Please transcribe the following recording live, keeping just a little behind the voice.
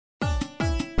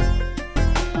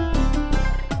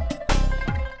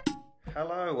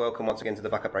Hello, welcome once again to the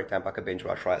Baka Breakdown, Baka Binge,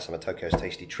 where I try out some of Tokyo's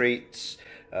tasty treats.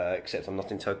 Except I'm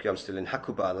not in Tokyo, I'm still in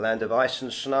Hakuba, the land of ice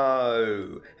and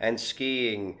snow, and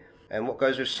skiing. And what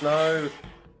goes with snow?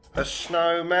 A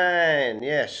snowman!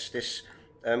 Yes, this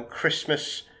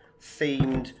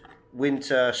Christmas-themed,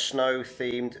 winter,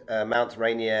 snow-themed Mount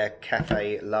Rainier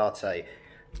Cafe Latte.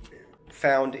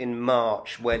 Found in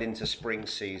March, well into spring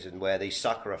season, where the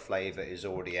Sakura flavour is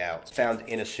already out. Found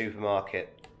in a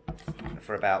supermarket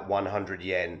for about 100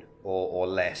 yen or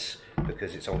less,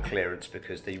 because it's on clearance,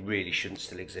 because they really shouldn't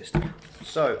still exist.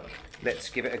 So let's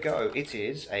give it a go. It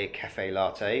is a cafe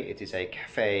latte. It is a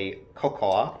cafe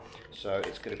cocoa, so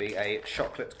it's going to be a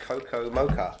chocolate cocoa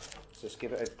mocha. So let's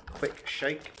give it a quick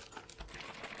shake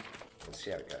and see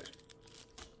how it goes.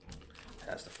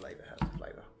 How's the flavour? How's the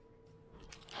flavour?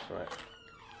 All right.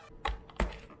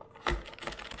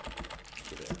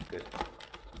 Give it a good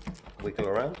wiggle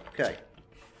around. Okay.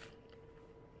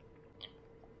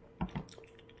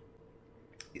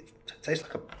 Tastes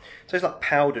like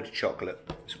powdered chocolate.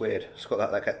 It's weird. It's got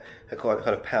that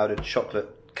kind of powdered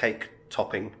chocolate cake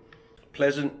topping.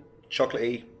 Pleasant,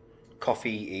 chocolatey,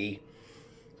 coffee-y.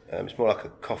 It's more like a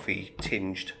coffee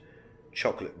tinged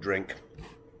chocolate drink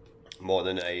more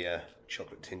than a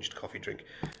chocolate tinged coffee drink.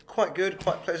 Quite good,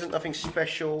 quite pleasant. Nothing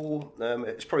special.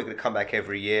 It's probably going to come back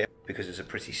every year because it's a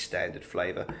pretty standard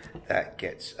flavour. That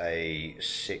gets a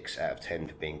 6 out of 10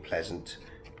 for being pleasant,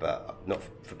 but not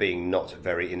for being not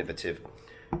very innovative.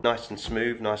 Nice and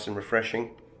smooth, nice and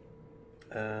refreshing.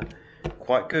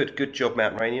 Quite good. Good job,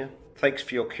 Mount Rainier. Thanks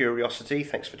for your curiosity.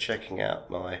 Thanks for checking out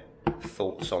my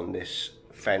thoughts on this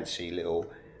fancy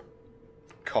little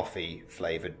coffee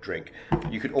flavoured drink.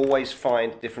 You can always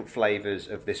find different flavours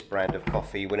of this brand of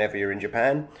coffee whenever you're in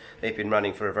Japan. They've been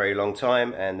running for a very long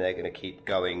time and they're going to keep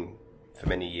going for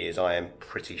many years, I am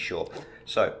pretty sure.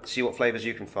 So, see what flavours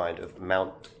you can find of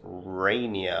Mount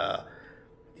Rainier,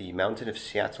 the Mountain of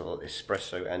Seattle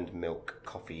espresso and milk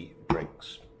coffee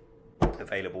drinks.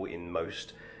 Available in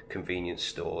most convenience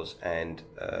stores and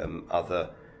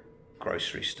other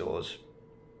grocery stores.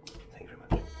 Thank you very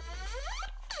much.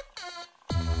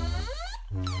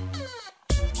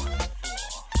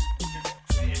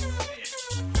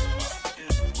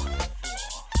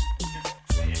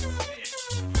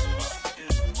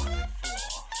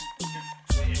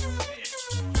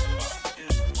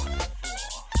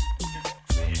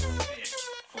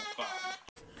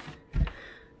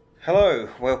 Hello,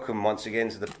 welcome once again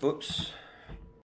to the Boops.